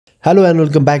Hello and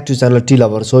welcome back to channel Tea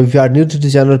Lover. So if you are new to the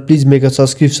channel, please make a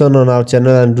subscription on our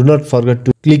channel and do not forget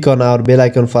to click on our bell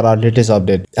icon for our latest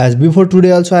update. As before, today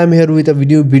also I am here with a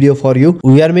video for you.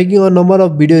 We are making a number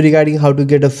of video regarding how to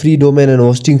get a free domain and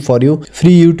hosting for you,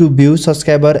 free YouTube views,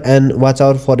 subscriber and watch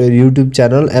out for your YouTube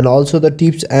channel, and also the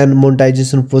tips and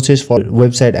monetization process for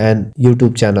website and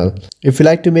YouTube channel. If you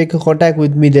like to make a contact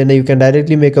with me, then you can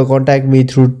directly make a contact me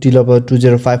through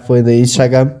tlover2054 in the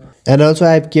Instagram. And also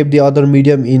I have kept the other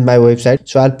medium in my website,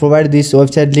 so I'll provide this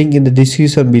website link in the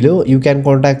description below. You can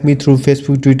contact me through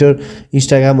Facebook, Twitter,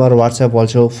 Instagram or WhatsApp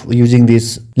also using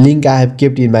this link I have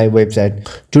kept in my website.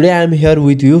 Today I am here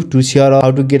with you to share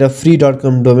how to get a free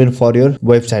 .com domain for your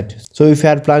website. So if you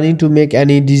are planning to make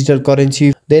any digital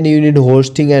currency, then you need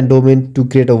hosting and domain to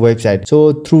create a website.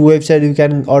 So through website you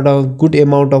can earn a good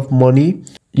amount of money.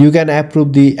 You can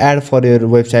approve the ad for your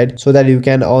website so that you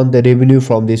can earn the revenue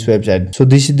from this website. So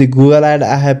this is the Google ad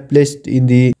I have placed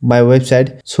in my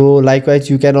website. So likewise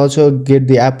you can also get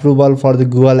the approval for the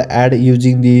Google ad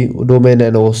using the domain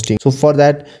and hosting. So for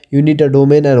that you need a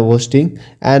domain and hosting,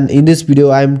 and in this video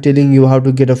I am telling you how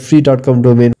to get a free .com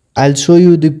domain. I'll show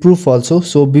you the proof also.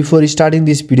 So before starting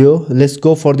this video, let's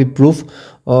go for the proof.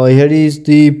 Here is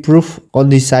the proof on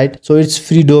this site. So it's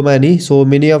free domain. So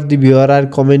many of the viewers are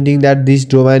commenting that this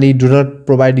domain do not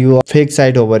provide you a fake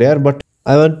site over here, but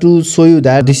I want to show you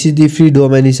that this is the free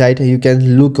domain site. You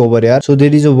can look over here. So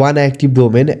there is a one active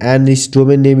domain and this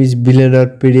domain name is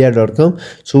billionairepedia.com.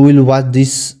 So we'll watch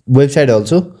this website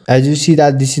also. As you see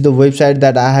that this is the website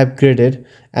that I have created,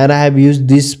 and I have used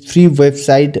this free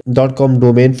website.com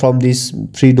domain from this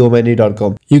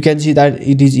freedomain.com. You can see that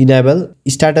it is enabled,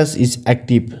 status is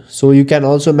active. So you can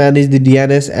also manage the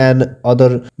DNS and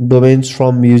other domains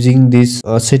from using this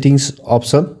settings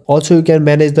option. Also you can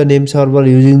manage the name server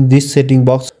using this setting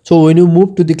box. So when you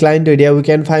move to the client area, we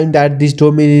can find that this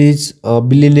domain is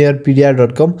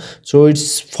billionairepedia.com. So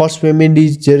its first payment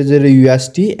is 00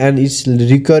 USD and its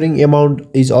recurring amount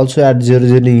is also at 00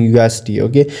 USD.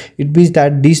 Okay, it means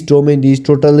that this domain is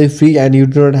totally free and you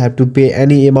do not have to pay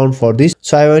any amount for this.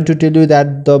 So I want to tell you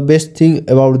that the best thing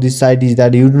about this site is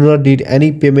that you do not need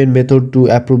any payment method to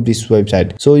approve this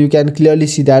website. So you can clearly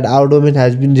see that our domain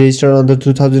has been registered on the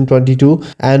 2022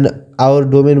 and our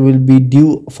domain will be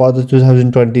due for the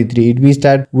 2023. It means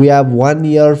that we have 1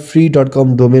 year free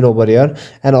 .com domain over here,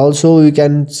 and also you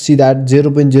can see that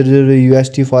 0.00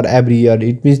 USD for every year.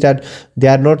 It means that they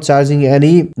are not charging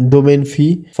any domain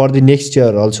fee for the next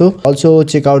year. Also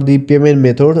check out the payment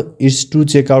method is to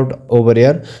check out over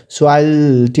here. So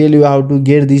I'll tell you how to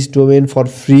get this domain for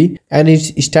free, and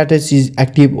its status is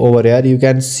active over here. You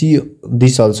can see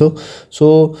this also.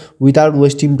 So without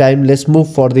wasting time, let's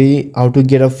move for the how to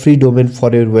get a free domain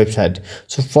for your website.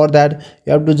 So for that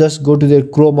you have to just go to the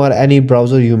Chrome or any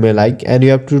browser you may like, and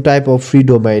you have to type of free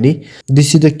domain.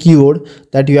 This is the keyword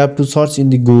that you have to search in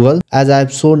the Google as I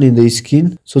have shown in the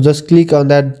screen. So just click on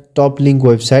that top link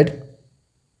website.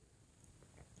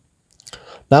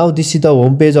 Now this is the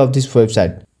home page of this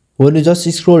website. When you just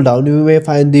scroll down, you may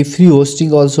find the free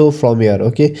hosting also from here.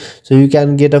 Okay, so you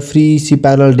can get a free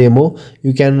cPanel demo.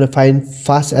 You can find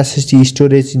fast SSD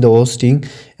storage in the hosting,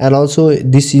 and also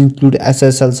this include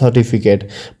SSL certificate.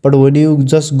 But when you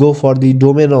just go for the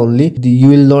domain only, you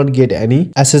will not get any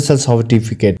SSL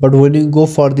certificate. But when you go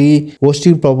for the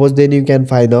hosting purpose, then you can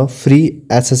find a free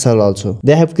SSL also.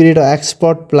 They have created an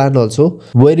export plan also,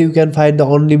 where you can find the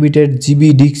unlimited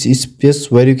GB disk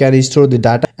space where you can store the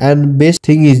data. And best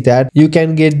thing is that you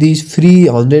can get this free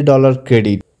 $100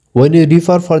 credit. When you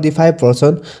refer for the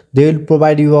 5%, they will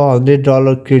provide you a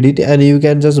 $100 credit, and you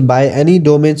can just buy any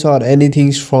domains or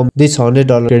anything from this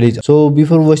 $100 credit. So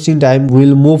before wasting time,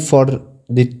 we'll move for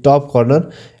the top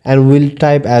corner and we'll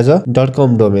type as a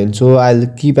 .com domain. So I'll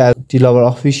keep as tlover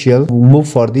official. Move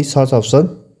for the search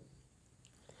option.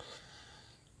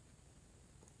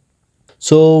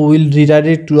 So we'll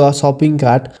redirect to a shopping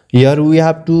cart. Here we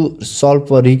have to solve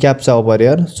a reCAPTCHA over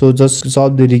here. So just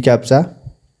solve the reCAPTCHA.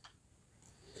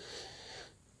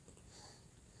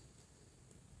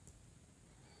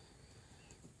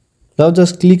 Now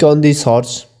just click on the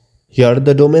search. Here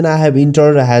the domain I have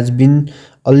entered has been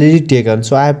already taken,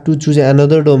 so I have to choose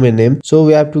another domain name. So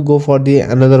we have to go for the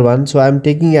another one. So I'm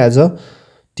taking as a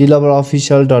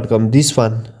tloverofficial.com. this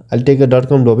one I'll take a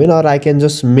 .com domain, or I can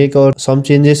just make some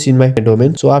changes in my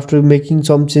domain. So after making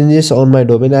some changes on my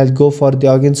domain, I'll go for the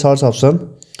again search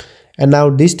option, and now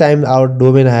this time our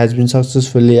domain has been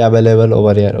successfully available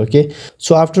over here. Okay,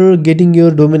 so after getting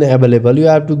your domain available, you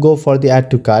have to go for the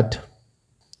add to cart,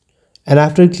 and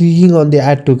after clicking on the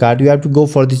add to cart, you have to go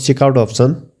for the checkout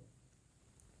option.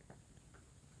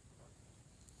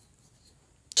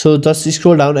 So just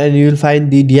scroll down and you will find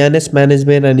the DNS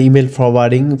management and email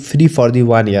forwarding free for the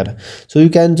 1 year. So you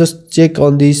can just check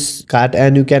on this card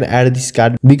and you can add this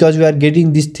card because we are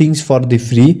getting these things for the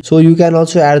free. So you can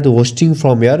also add the hosting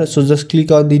from here. So just click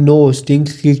on the no hosting,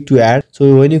 click to add.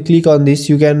 So when you click on this,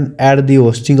 you can add the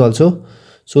hosting also.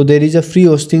 So there is a free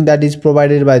hosting that is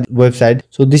provided by the website.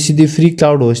 So this is the free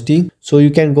cloud hosting. So you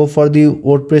can go for the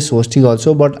WordPress hosting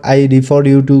also, but I refer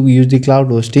you to use the cloud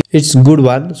hosting. It's good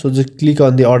one. So just click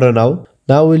on the order now.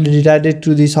 Now we'll redirect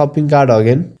to the shopping cart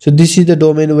again. So this is the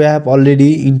domain we have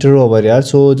already entered over here.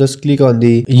 So just click on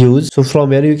the use. So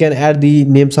from here you can add the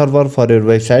name server for your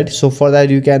website. So for that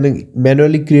you can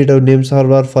manually create a name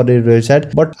server for your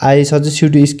website, but I suggest you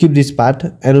to skip this part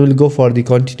and we'll go for the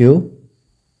continue.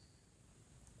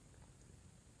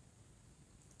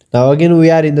 Now again we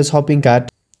are in the shopping cart.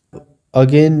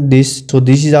 Again this, so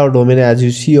this is our domain as you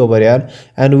see over here,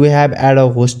 and we have add a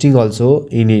hosting also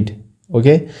in it.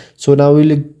 Okay, so now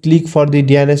we'll click for the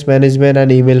DNS management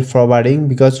and email forwarding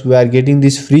because we are getting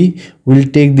this free. We'll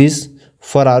take this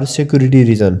for our security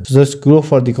reason. So just go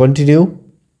for the continue.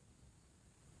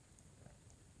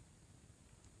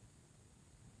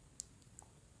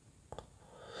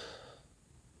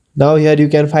 Now here you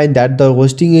can find that the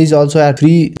hosting is also at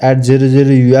free at 00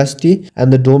 USD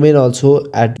and the domain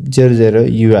also at 00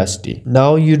 USD.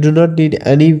 Now you do not need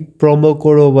any promo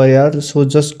code over here, so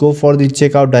just go for the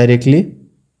checkout directly.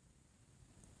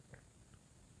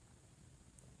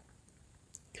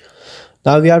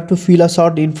 Now we have to fill a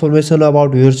short information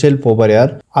about yourself over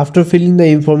here. After filling the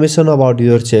information about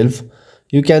yourself,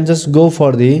 you can just go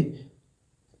for the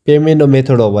payment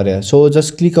method over here. So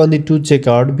just click on the to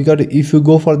checkout, because if you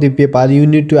go for the PayPal you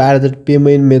need to add that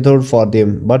payment method for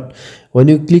them, but when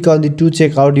you click on the to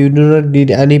checkout you do not need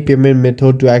any payment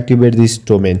method to activate this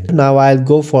domain. Now I'll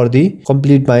go for the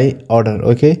complete my order.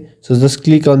 Okay, so just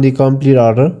click on the complete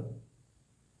order.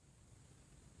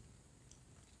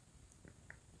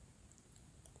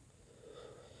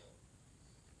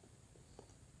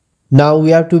 Now we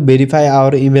have to verify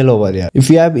our email over here. If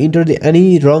you have entered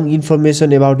any wrong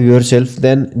information about yourself,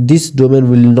 then this domain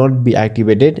will not be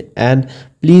activated, and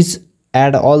please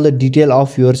add all the detail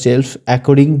of yourself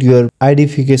according to your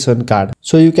identification card.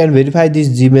 So you can verify this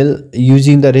Gmail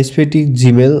using the respective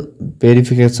Gmail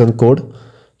verification code.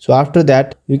 So after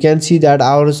that you can see that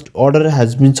our order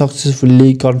has been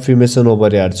successfully confirmation over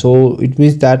here. So it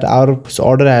means that our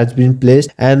order has been placed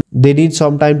and they need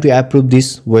some time to approve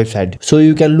this website. So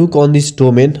you can look on this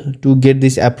domain to get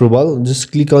this approval.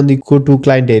 Just click on the go to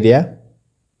client area.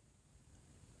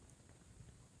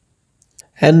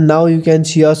 And now you can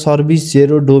see a service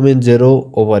 0 domain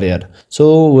 0 over here.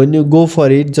 So when you go for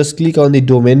it, just click on the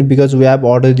domain because we have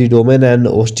ordered the domain and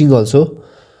hosting also.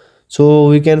 So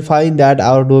we can find that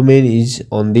our domain is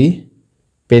on the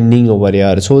pending over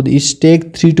here. So it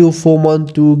takes 3 to 4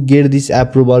 months to get this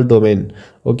approval domain.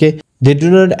 Okay, they do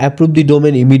not approve the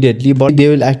domain immediately, but they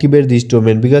will activate this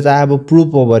domain because I have a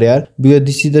proof over here, because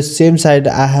this is the same site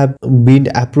I have been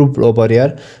approved over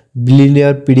here,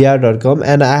 billionairepedia.com,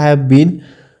 and I have been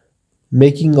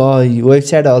making a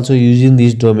website also using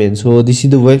this domain. So this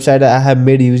is the website I have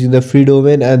made using the free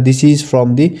domain, and this is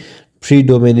from the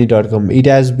freedomain.com. It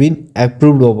has been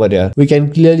approved over here. We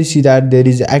can clearly see that there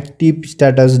is active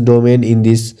status domain in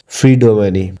this free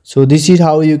domain. So this is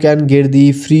how you can get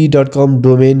the free.com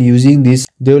domain using this.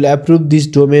 They will approve this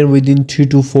domain within 3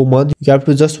 to 4 months. You have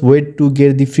to just wait to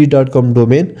get the free.com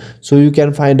domain, so you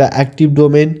can find an active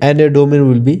domain and a domain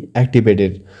will be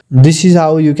activated. This is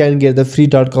how you can get the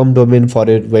free.com domain for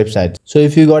your website. So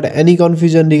if you got any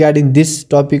confusion regarding this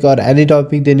topic or any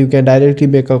topic, then you can directly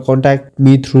make a contact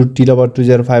me through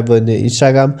tlover205 on the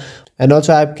Instagram. And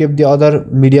also I have kept the other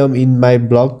medium in my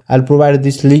blog. I'll provide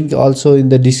this link also in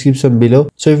the description below.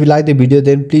 So if you like the video,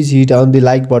 then please hit on the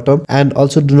like button, and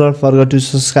also do not forget to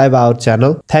subscribe our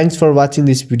channel. Thanks for watching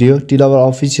this video. Tlover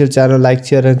official channel, like,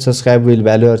 share and subscribe will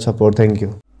value your support. Thank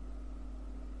you.